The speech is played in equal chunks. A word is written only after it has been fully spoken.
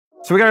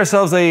So we got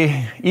ourselves a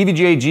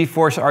EVGA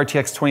GeForce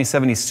RTX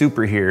 2070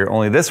 Super here,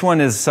 only this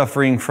one is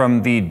suffering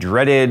from the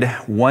dreaded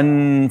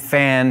one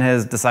fan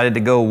has decided to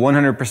go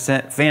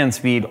 100% fan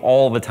speed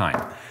all the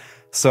time.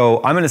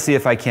 So I'm gonna see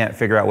if I can't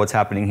figure out what's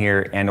happening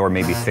here and or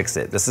maybe fix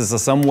it. This is a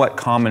somewhat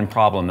common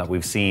problem that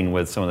we've seen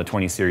with some of the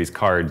 20 series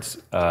cards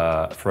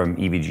from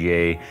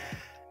EVGA,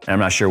 and I'm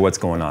not sure what's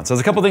going on. So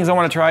there's a couple things I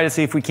wanna try to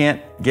see if we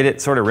can't get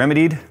it sort of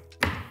remedied.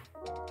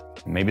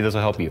 Maybe this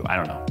will help you, I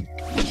don't know.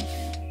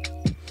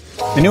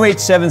 The new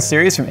H7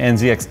 series from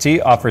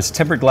NZXT offers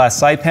tempered glass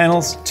side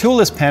panels,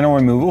 toolless panel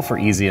removal for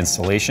easy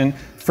installation,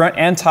 front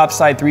and top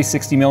side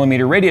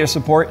 360mm radiator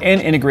support, and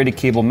integrated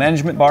cable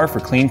management bar for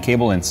clean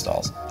cable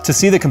installs. To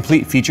see the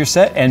complete feature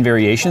set and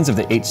variations of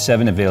the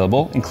H7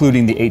 available,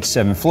 including the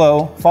H7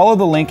 Flow, follow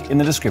the link in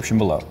the description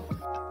below.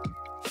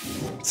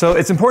 So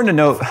it's important to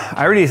note,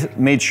 I already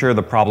made sure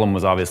the problem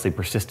was obviously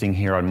persisting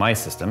here on my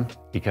system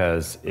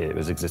because it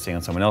was existing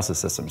on someone else's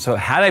system. So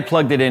had I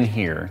plugged it in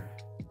here,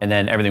 and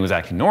then everything was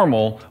acting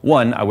normal,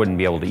 one, I wouldn't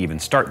be able to even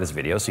start this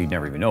video, so you'd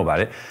never even know about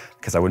it,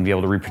 because I wouldn't be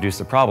able to reproduce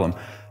the problem.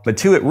 But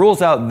two, it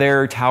rules out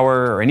their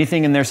tower or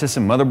anything in their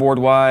system,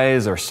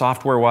 motherboard-wise or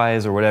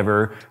software-wise or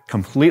whatever,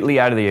 completely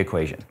out of the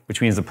equation, which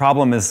means the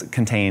problem is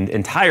contained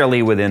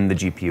entirely within the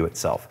GPU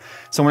itself.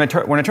 So when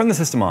I turn the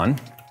system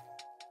on,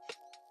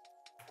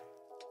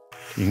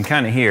 you can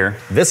kind of hear,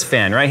 this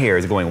fan right here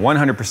is going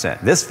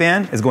 100%. This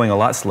fan is going a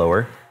lot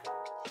slower.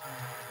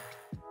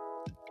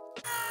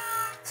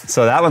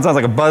 So that one sounds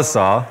like a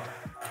buzzsaw.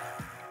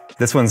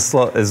 This one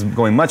is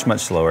going much, much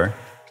slower.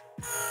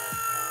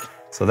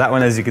 So that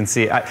one, as you can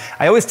see,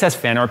 I always test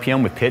fan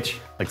RPM with pitch,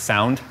 like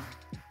sound.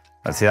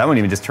 Let's see, that one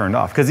even just turned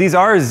off, because these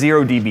are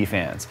 0 dB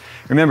fans.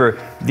 Remember,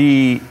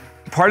 the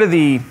part of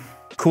the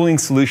cooling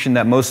solution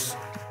that most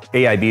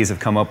AIBs have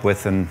come up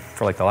with, and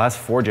for like the last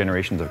 4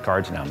 generations of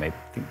cards now, maybe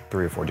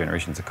 3 or 4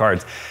 generations of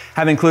cards,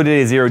 have included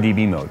a 0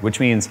 dB mode,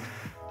 which means,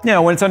 you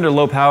know, when it's under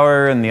low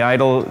power and the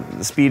idle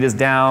speed is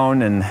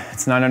down and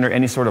it's not under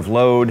any sort of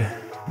load,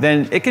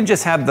 then it can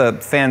just have the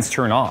fans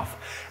turn off.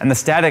 And the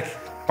static,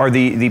 or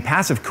the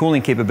passive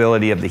cooling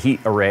capability of the heat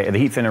array, the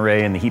heat fin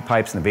array and the heat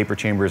pipes and the vapor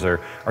chambers are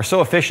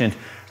so efficient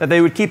that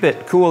they would keep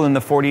it cool in the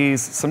 40s,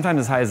 sometimes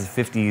as high as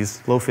the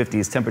 50s, low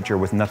 50s temperature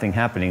with nothing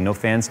happening, no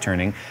fans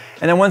turning.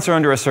 And then once they're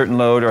under a certain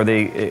load or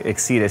they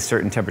exceed a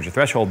certain temperature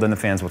threshold, then the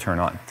fans will turn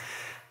on.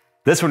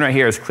 This one right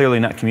here is clearly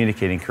not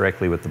communicating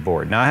correctly with the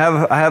board. Now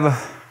I have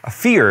a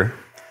fear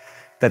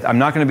that I'm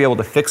not going to be able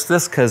to fix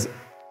this, because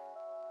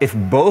if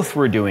both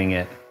were doing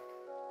it,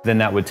 then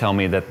that would tell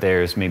me that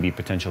there's maybe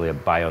potentially a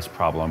BIOS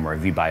problem or a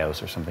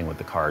VBIOS or something with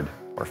the card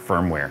or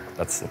firmware.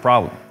 That's the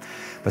problem.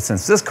 But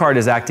since this card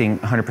is acting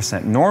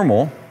 100%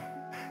 normal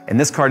and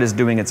this card is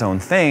doing its own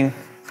thing,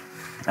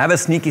 I have a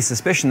sneaky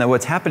suspicion that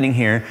what's happening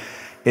here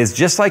is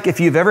just like if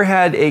you've ever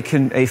had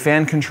a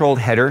fan-controlled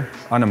header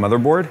on a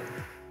motherboard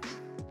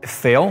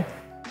fail.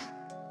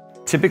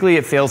 Typically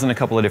it fails in a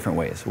couple of different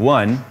ways.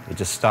 One, it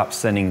just stops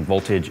sending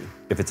voltage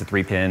if it's a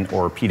 3-pin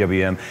or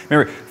PWM.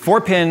 Remember,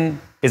 4-pin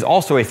is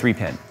also a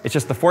 3-pin. It's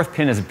just the 4th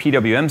pin is a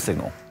PWM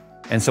signal.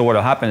 And so what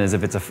will happen is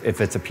if it's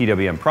a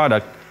PWM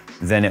product,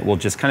 then it will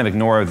just kind of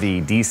ignore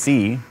the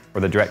DC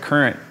or the direct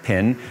current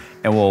pin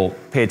and will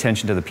pay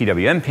attention to the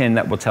PWM pin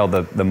that will tell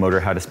the motor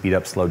how to speed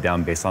up, slow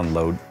down based on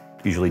load,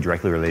 usually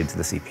directly related to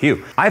the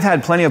CPU. I've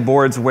had plenty of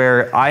boards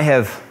where I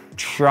have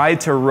tried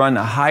to run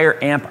a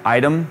higher amp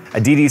item, a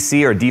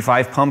DDC or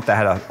D5 pump that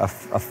had a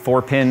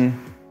 4-pin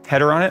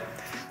header on it,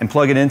 and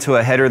plug it into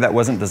a header that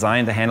wasn't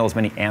designed to handle as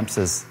many amps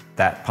as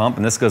that pump.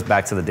 And this goes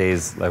back to the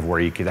days of where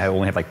you could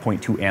only have like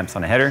 0.2 amps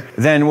on a header.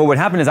 Then what would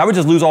happen is I would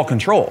just lose all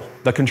control.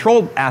 The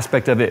control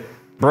aspect of it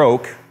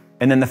broke,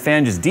 and then the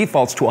fan just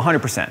defaults to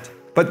 100%.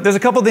 But there's a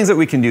couple things that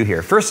we can do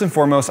here. First and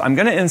foremost, I'm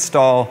gonna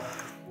install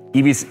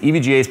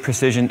EVGA's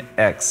Precision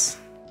X,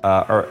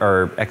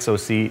 or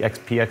XOC,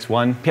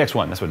 PX1,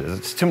 PX1, that's what it is.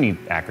 It's too many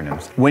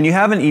acronyms. When you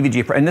have an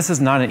EVGA, and this is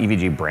not an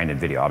EVGA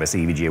branded video,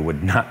 obviously EVGA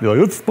would not be like,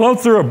 let's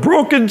sponsor a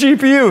broken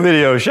GPU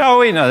video, shall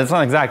we? No, that's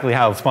not exactly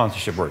how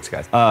sponsorship works,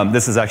 guys.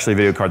 This is actually a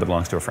video card that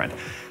belongs to a friend.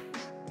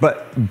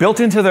 But built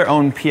into their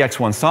own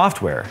PX1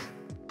 software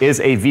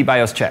is a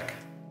VBIOS check.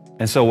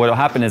 And so what'll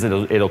happen is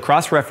it'll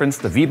cross-reference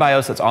the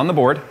VBIOS that's on the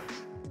board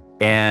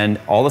and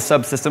all the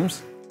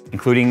subsystems,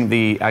 including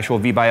the actual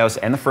VBIOS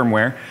and the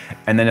firmware.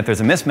 And then if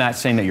there's a mismatch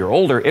saying that you're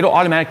older, it'll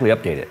automatically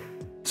update it.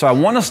 So I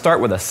want to start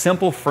with a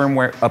simple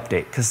firmware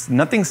update, because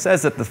nothing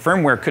says that the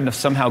firmware couldn't have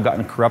somehow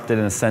gotten corrupted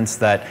in a sense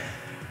that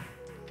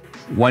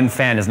one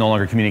fan is no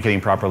longer communicating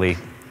properly.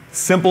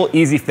 Simple,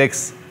 easy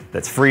fix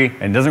that's free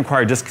and doesn't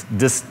require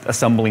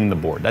disassembling the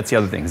board. That's the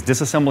other thing, is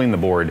disassembling the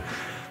board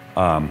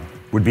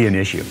would be an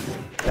issue.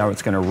 Now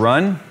it's going to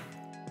run.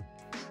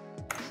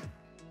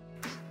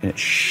 And it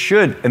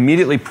should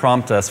immediately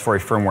prompt us for a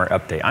firmware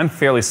update. I'm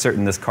fairly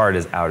certain this card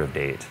is out of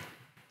date.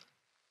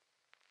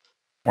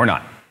 Or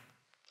not.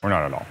 Or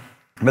not at all.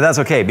 But that's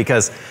okay,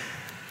 because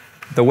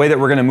the way that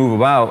we're going to move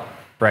about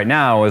right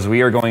now is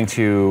we are going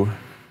to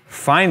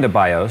find a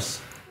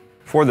BIOS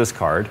for this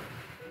card,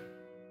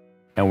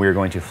 and we're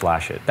going to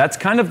flash it. That's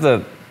kind of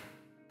the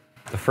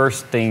The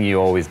first thing you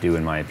always do,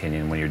 in my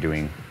opinion, when you're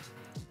dealing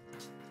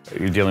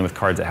with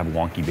cards that have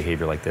wonky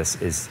behavior like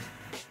this is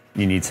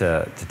you need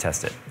to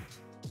test it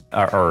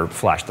or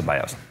flash the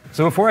BIOS.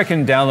 So before I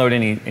can download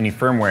any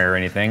firmware or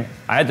anything,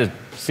 I had to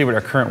see what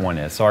our current one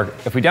is. So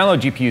if we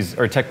download GPUs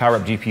or Tech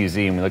PowerUp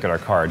GPU-Z and we look at our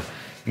card,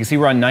 you can see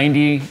we're on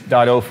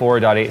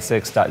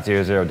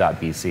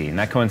 90.04.86.00.bc, and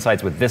that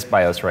coincides with this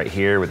BIOS right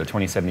here with a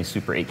 2070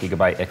 Super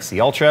 8GB XC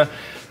Ultra.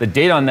 The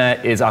date on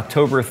that is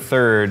October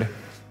 3rd,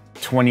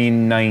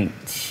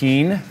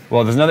 2019.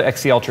 Well, there's another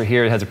XC Ultra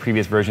here. It has a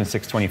previous version,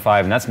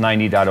 625, and that's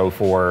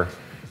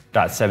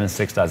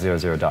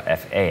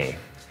 90.04.76.00.fa.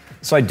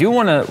 So I do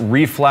want to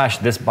reflash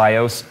this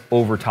BIOS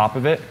over top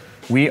of it.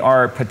 We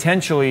are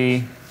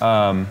potentially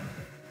in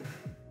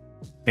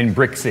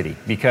Brick City,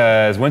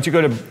 because once you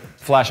go to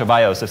flash a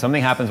BIOS, if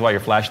something happens while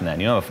you're flashing that,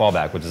 and you know the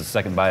fallback, which is the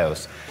second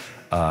BIOS,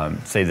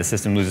 say the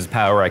system loses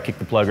power, I kick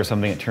the plug or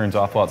something, it turns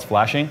off while it's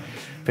flashing.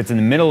 If it's in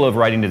the middle of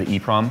writing to the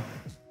EEPROM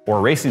or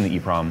erasing the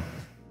EEPROM,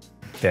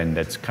 then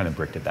that's kind of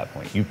bricked at that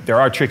point. There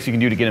are tricks you can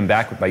do to get them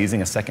back by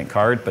using a second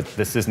card, but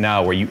this is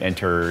now where you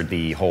enter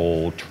the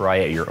whole try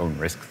at your own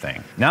risk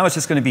thing. Now it's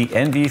just going to be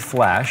NV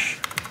flash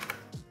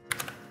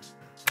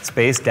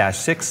space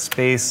 -6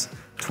 space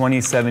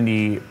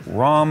 2070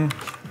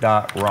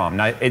 ROM.ROM.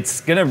 Now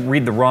it's going to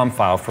read the ROM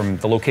file from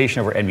the location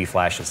of where NV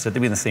flash is. It's set to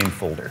be in the same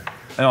folder.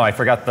 Oh, I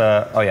forgot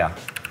the, oh yeah,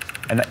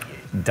 and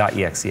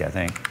 .exe, I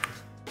think.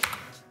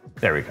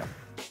 There we go.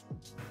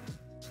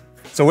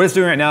 So what it's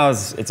doing right now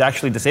is it's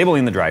actually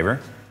disabling the driver,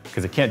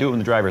 because it can't do it when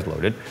the driver is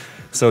loaded.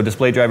 So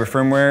display driver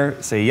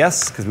firmware, say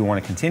yes, because we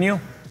want to continue.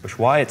 Push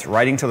Y, it's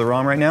writing to the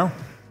ROM right now.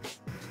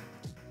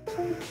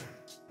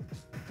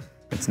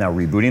 It's now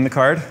rebooting the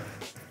card.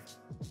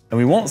 And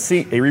we won't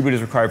see a reboot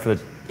is required for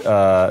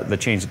the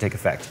change to take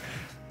effect.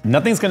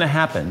 Nothing's going to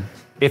happen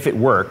if it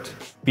worked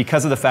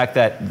because of the fact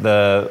that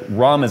the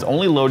ROM is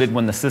only loaded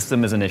when the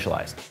system is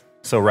initialized.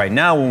 So right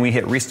now when we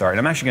hit restart, and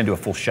I'm actually going to do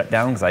a full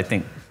shutdown because I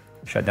think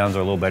shutdowns are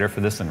a little better for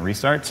this than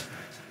restarts.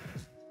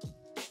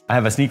 I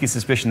have a sneaky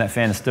suspicion that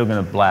fan is still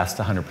going to blast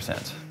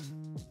 100%.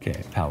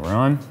 Okay, power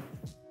on.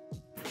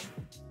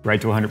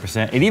 Right to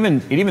 100%. It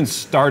even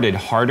started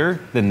harder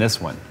than this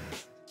one.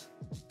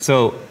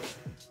 So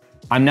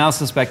I'm now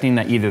suspecting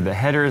that either the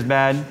header is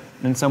bad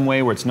in some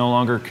way where it's no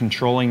longer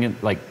controlling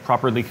it, like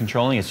properly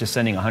controlling, it's just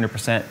sending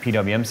 100%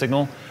 PWM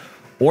signal,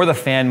 or the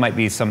fan might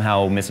be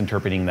somehow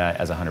misinterpreting that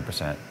as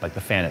 100%, like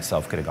the fan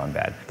itself could have gone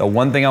bad. The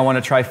one thing I want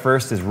to try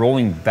first is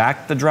rolling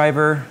back the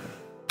driver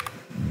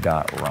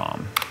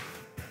 .rom.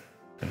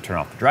 Gonna turn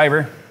off the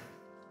driver,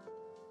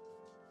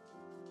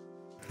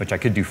 which I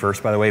could do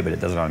first, by the way, but it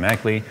does it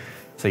automatically.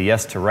 Say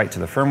yes to write to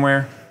the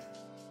firmware.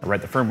 I'll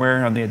write the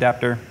firmware on the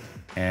adapter,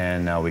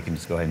 and now we can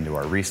just go ahead and do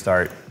our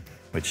restart,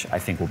 which I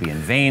think will be in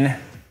vain.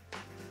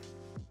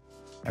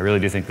 I really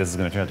do think this is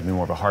going to turn out to be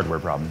more of a hardware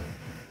problem.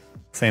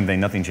 Same thing,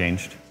 nothing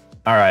changed.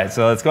 All right,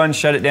 so let's go ahead and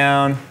shut it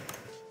down.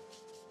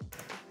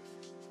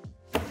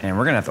 And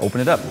we're gonna have to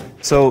open it up.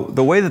 So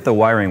the way that the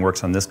wiring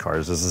works on this card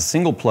is there's a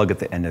single plug at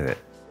the end of it.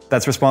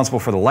 That's responsible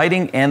for the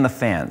lighting and the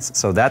fans.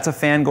 So that's a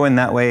fan going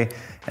that way,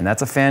 and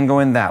that's a fan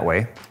going that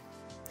way.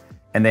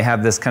 And they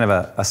have this kind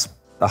of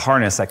a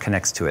harness that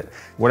connects to it.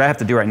 What I have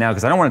to do right now,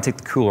 because I don't want to take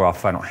the cooler off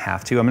if I don't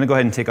have to, I'm gonna go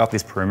ahead and take off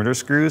these perimeter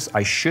screws.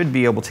 I should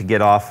be able to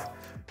get off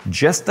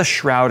just the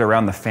shroud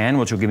around the fan,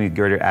 which will give me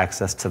greater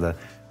access to the,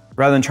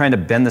 rather than trying to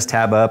bend this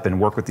tab up and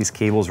work with these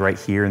cables right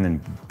here and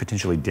then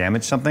potentially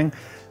damage something,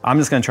 I'm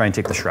just gonna try and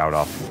take the shroud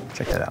off.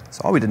 Check that out.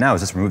 So all we did now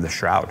is just remove the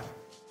shroud.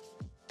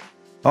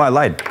 Oh, I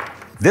lied.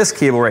 This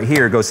cable right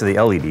here goes to the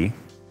LED.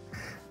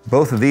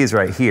 Both of these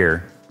right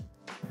here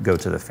go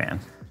to the fan.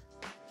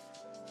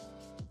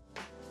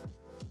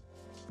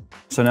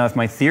 So now if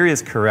my theory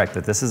is correct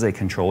that this is a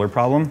controller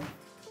problem,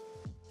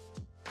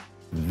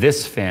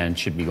 this fan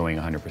should be going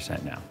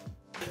 100% now.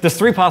 There's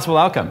three possible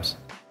outcomes.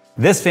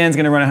 This fan's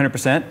gonna run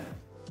 100%,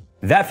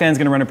 that fan's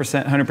gonna run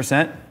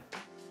 100%,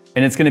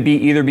 and it's gonna be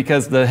either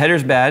because the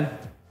header's bad,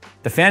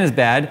 the fan is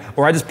bad,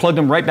 or I just plugged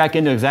them right back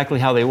into exactly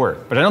how they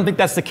work. But I don't think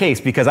that's the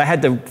case because I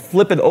had to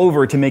flip it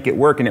over to make it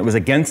work and it was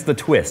against the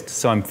twist.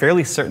 So I'm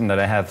fairly certain that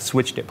I have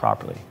switched it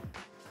properly.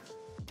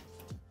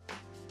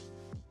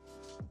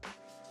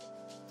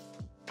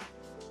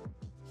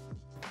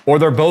 Or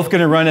they're both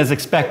gonna run as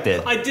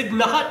expected. I did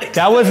not expect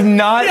that. Was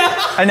not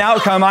an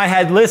outcome I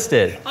had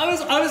listed.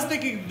 I was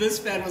thinking this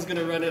fan was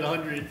gonna run at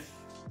 100.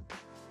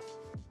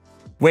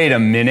 Wait a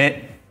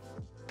minute.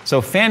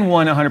 So fan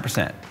 1,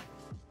 100%.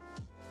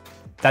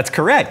 That's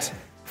correct.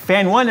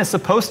 Fan 1 is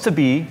supposed to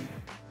be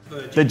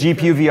the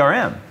GPU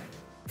VRM.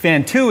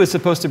 Fan 2 is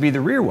supposed to be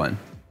the rear one.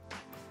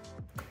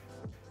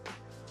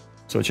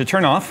 So it should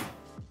turn off.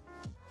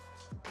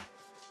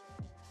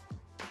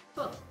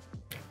 Huh.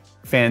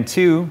 Fan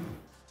 2.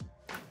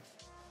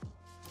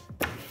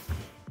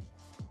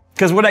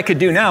 Because what I could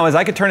do now is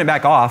I could turn it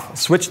back off,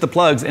 switch the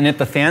plugs, and if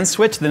the fans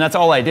switched, then that's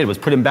all I did was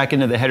put them back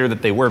into the header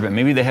that they were, but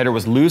maybe the header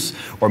was loose,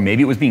 or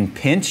maybe it was being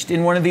pinched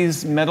in one of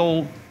these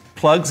metal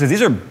plugs, because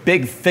these are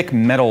big, thick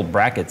metal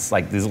brackets,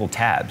 like these little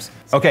tabs.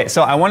 Okay,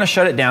 so I want to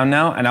shut it down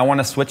now, and I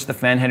want to switch the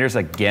fan headers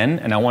again,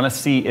 and I want to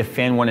see if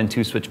fan 1 and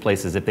 2 switch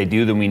places. If they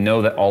do, then we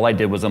know that all I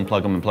did was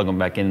unplug them and plug them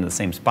back into the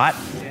same spot.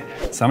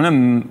 So I'm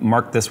going to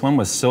mark this one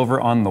with silver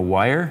on the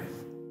wire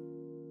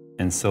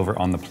and silver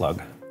on the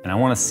plug. And I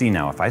want to see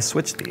now, if I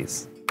switch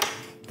these,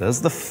 does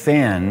the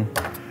fan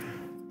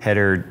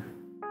header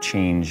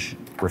change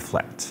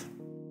reflect?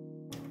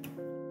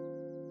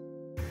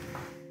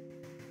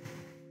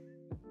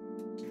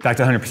 Back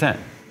to 100%.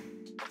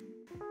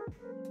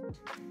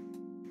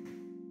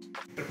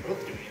 They're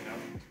both doing it now.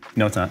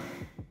 No, it's not.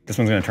 This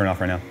one's gonna turn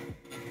off right now.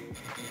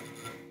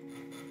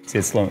 See,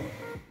 it's slow.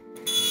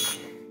 It's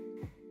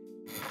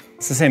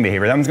the same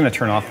behavior. That one's gonna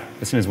turn off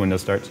as soon as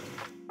Windows starts.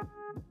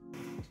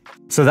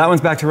 So that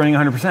one's back to running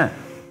 100%.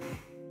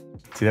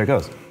 See, there it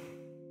goes.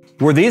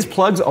 Were these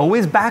plugs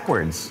always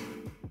backwards?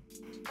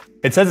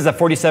 It says it's at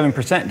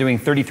 47% doing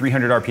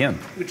 3,300 RPM.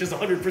 Which is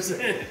 100%.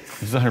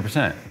 Which is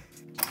 100%.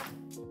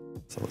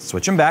 So let's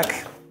switch them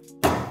back.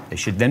 They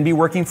should then be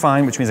working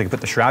fine, which means I can put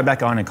the shroud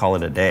back on and call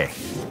it a day.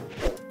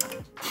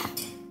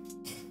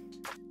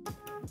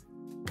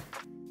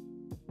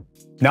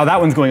 Now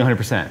that one's going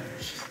 100%.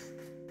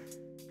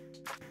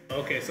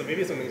 Okay, so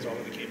maybe something's wrong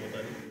with the cable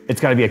then. It's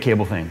gotta be a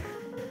cable thing.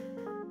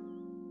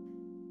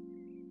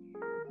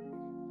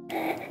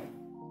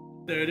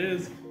 There it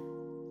is.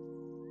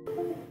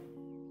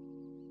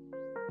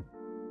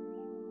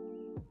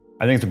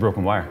 I think it's a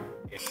broken wire.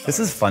 This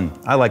is fun.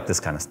 I like this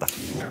kind of stuff.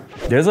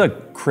 There's a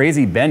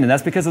crazy bend, and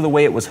that's because of the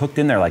way it was hooked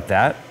in there like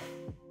that.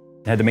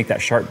 It had to make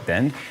that sharp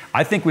bend.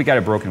 I think we got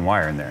a broken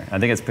wire in there. I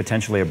think it's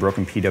potentially a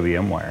broken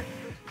PWM wire.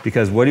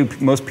 Because what do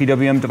most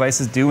PWM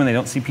devices do when they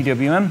don't see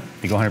PWM?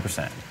 They go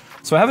 100%.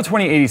 So I have a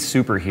 2080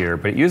 Super here,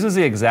 but it uses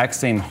the exact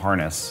same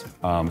harness.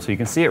 So you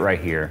can see it right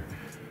here.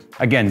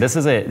 Again, this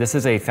is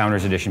a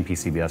Founders Edition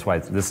PCB. That's why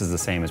this is the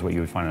same as what you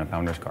would find on a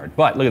Founders card.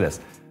 But look at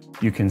this.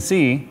 You can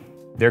see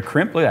their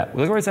crimp, look at that.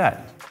 Look where it's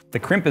at. The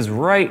crimp is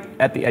right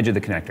at the edge of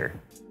the connector.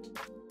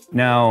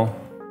 Now,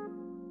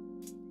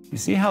 you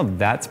see how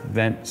that's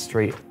bent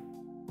straight?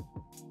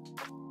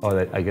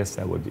 Oh, I guess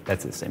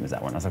that's the same as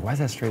that one. I was like, why is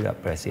that straight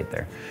up? But I see it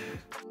there.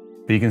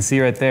 But you can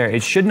see right there,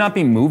 it should not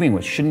be moving,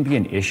 which shouldn't be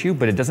an issue,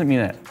 but it doesn't mean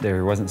that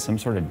there wasn't some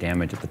sort of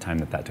damage at the time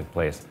that took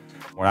place.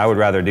 What I would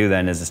rather do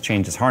then is just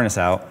change this harness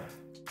out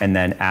and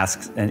then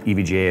ask an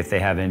EVGA if they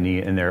have any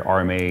in their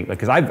RMA,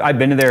 because I've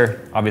been to their,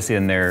 obviously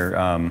in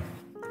their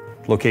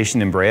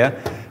location in Brea,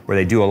 where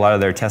they do a lot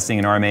of their testing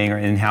and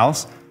RMAing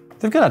in-house.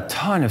 They've got a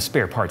ton of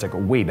spare parts that go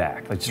way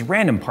back, like just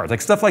random parts,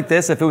 like stuff like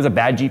this. If it was a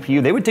bad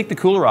GPU, they would take the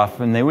cooler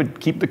off and they would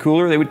keep the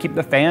cooler, they would keep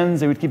the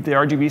fans, they would keep the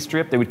RGB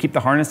strip, they would keep the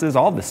harnesses,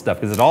 all this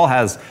stuff, because it all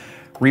has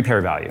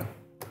repair value.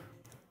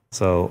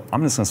 So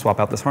I'm just gonna swap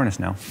out this harness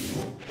now.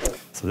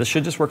 So this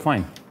should just work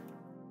fine.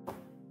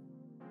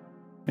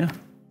 Yeah,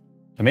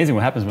 it's amazing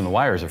what happens when the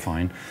wires are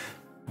fine.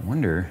 I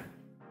wonder,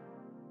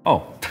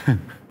 oh,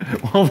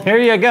 well, there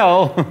you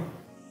go.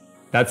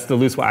 That's the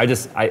loose wire.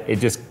 It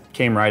just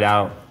came right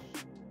out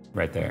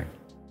right there.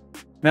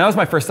 Now that was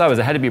my first thought, was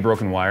it had to be a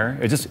broken wire.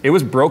 It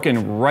was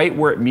broken right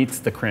where it meets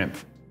the crimp,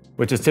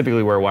 which is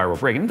typically where a wire will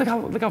break. And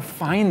look how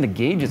fine the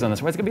gauge is on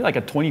this wire. It's gonna be like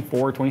a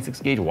 24, 26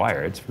 gauge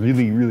wire. It's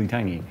really, really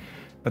tiny.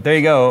 But there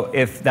you go.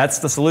 If that's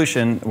the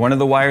solution, one of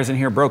the wires in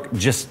here broke,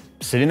 just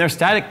sitting there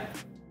static,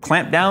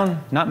 clamped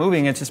down, not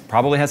moving. It just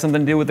probably has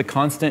something to do with the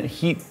constant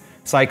heat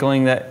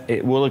cycling that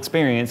it will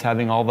experience,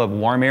 having all the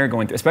warm air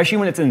going through, especially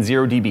when it's in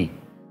 0 dB.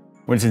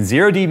 When it's in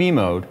 0 dB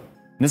mode,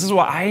 and this is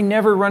why I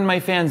never run my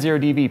fan 0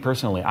 dB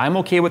personally. I'm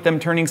okay with them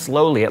turning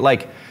slowly at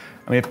like,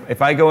 I mean,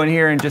 if I go in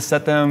here and just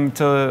set them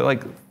to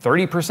like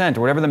 30%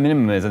 or whatever the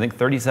minimum is, I think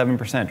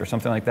 37% or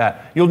something like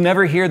that, you'll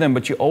never hear them,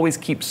 but you always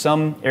keep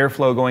some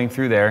airflow going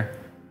through there.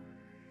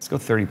 Let's go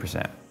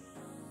 30%.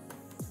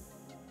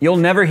 You'll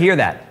never hear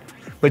that,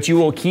 but you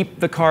will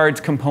keep the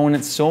card's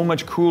components so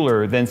much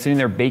cooler than sitting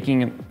there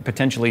baking and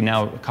potentially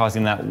now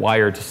causing that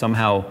wire to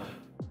somehow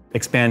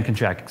expand,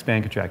 contract,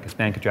 expand, contract,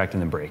 expand, contract,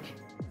 and then break.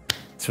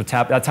 So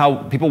that's how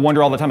people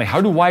wonder all the time, like,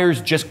 how do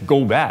wires just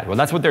go bad? Well,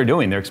 that's what they're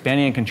doing. They're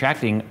expanding and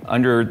contracting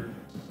under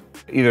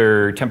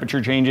either temperature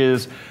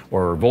changes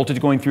or voltage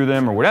going through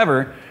them or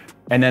whatever,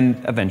 and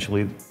then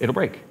eventually it'll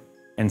break.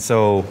 And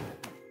so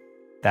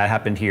that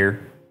happened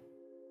here,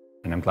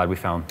 and I'm glad we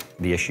found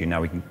the issue. Now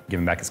we can give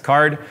him back his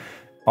card,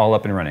 all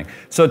up and running.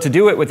 So to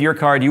do it with your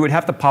card, you would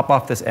have to pop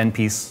off this end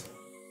piece,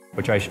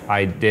 which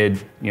I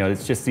did. You know,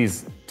 it's just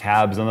these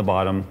tabs on the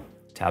bottom,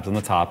 tabs on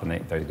the top,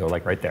 and they go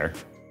like right there.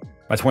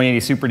 My 2080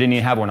 Super didn't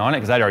even have one on it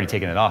because I'd already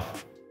taken it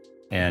off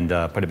and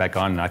put it back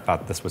on, and I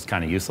thought this was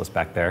kind of useless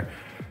back there.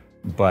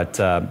 But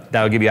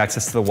that'll give you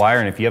access to the wire,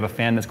 and if you have a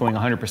fan that's going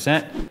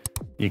 100%,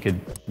 you could,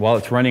 while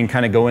it's running,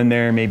 kind of go in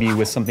there maybe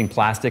with something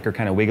plastic or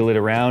kind of wiggle it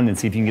around and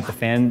see if you can get the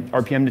fan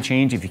RPM to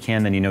change. If you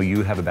can, then you know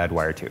you have a bad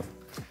wire too.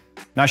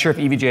 Not sure if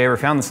EVGA ever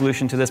found the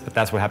solution to this, but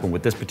that's what happened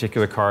with this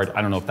particular card.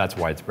 I don't know if that's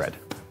widespread.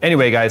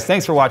 Anyway, guys,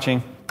 thanks for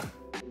watching.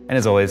 And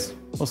as always,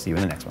 we'll see you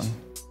in the next one.